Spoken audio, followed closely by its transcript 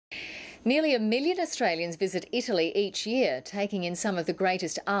Nearly 1 million Australians visit Italy each year, taking in some of the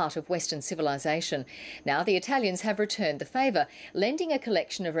greatest art of Western civilisation. Now the Italians have returned the favour, lending a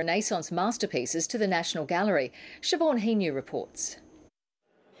collection of Renaissance masterpieces to the National Gallery. Siobhan Hinu reports.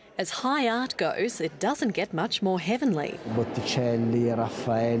 As high art goes, it doesn't get much more heavenly. Botticelli,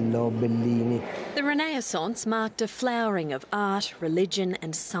 Raffaello, Bellini. The Renaissance marked a flowering of art, religion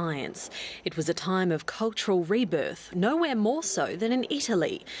and science. It was a time of cultural rebirth, nowhere more so than in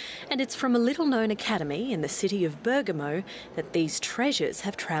Italy. And it's from a little-known academy in the city of Bergamo that these treasures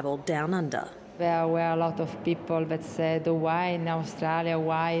have travelled down under. There were a lot of people that said, why in Australia,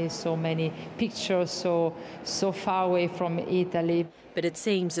 why so many pictures so far away from Italy? But it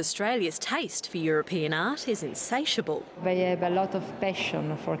seems Australia's taste for European art is insatiable. They have a lot of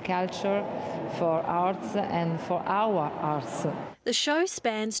passion for culture, for arts and for our arts. The show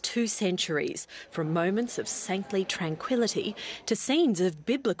spans 2 centuries, from moments of saintly tranquility to scenes of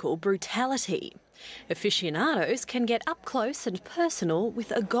biblical brutality. Aficionados can get up close and personal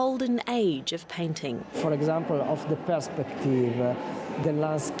with a golden age of painting. For example, of the perspective, the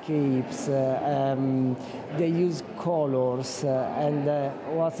landscapes, they use colours and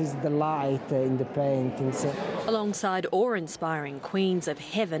what is the light in the paintings. Alongside awe-inspiring queens of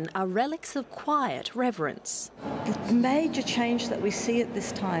heaven are relics of quiet reverence. The major change that we see at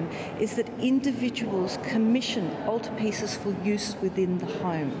this time is that individuals commission altarpieces for use within the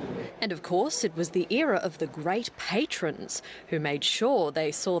home. And of course, it was the era of the great patrons who made sure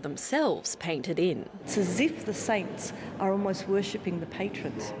they saw themselves painted in. It's as if the saints are almost worshipping the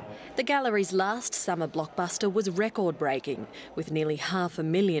patrons. The gallery's last summer blockbuster was record-breaking, with nearly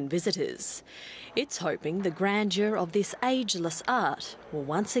 500,000 visitors. It's hoping the grandeur of this ageless art will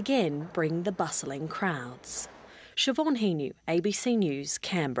once again bring the bustling crowds. Siobhan Hinu, ABC News,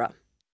 Canberra.